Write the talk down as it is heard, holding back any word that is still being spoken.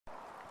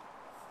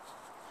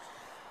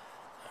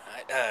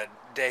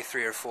day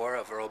 3 or 4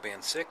 of Earl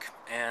being sick,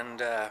 and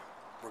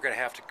we're going to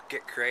have to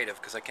get creative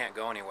because I can't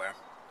go anywhere.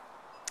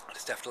 I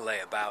just have to lay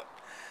about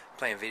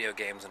playing video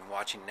games and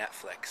watching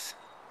Netflix.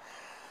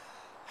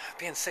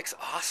 Being sick's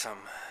awesome.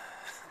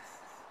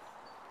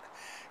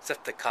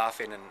 Except the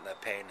coughing and the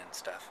pain and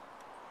stuff.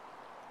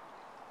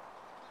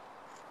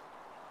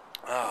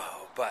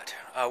 Oh, but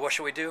what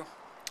should we do?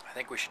 I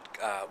think we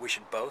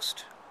should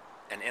boast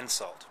and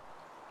insult.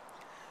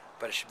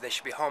 But they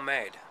should be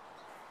homemade.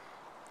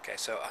 Okay,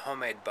 so a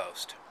homemade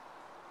boast.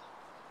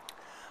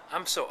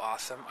 I'm so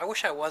awesome. I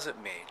wish I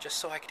wasn't me, just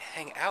so I could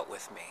hang out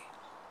with me.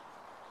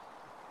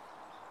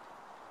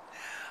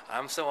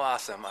 I'm so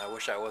awesome. I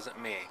wish I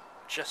wasn't me,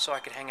 just so I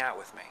could hang out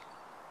with me.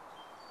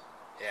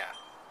 Yeah.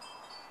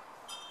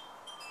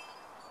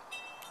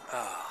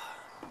 Oh.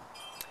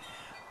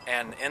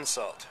 And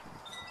insult.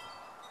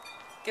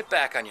 Get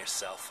back on your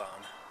cell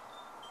phone.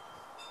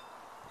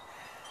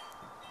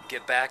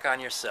 Get back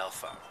on your cell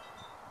phone.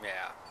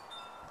 Yeah.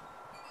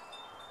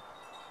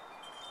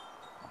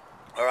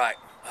 Alright,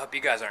 I hope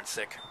you guys aren't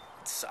sick.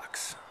 It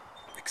sucks.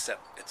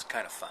 Except it's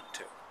kind of fun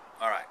too.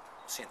 Alright,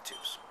 see you in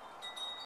tubes.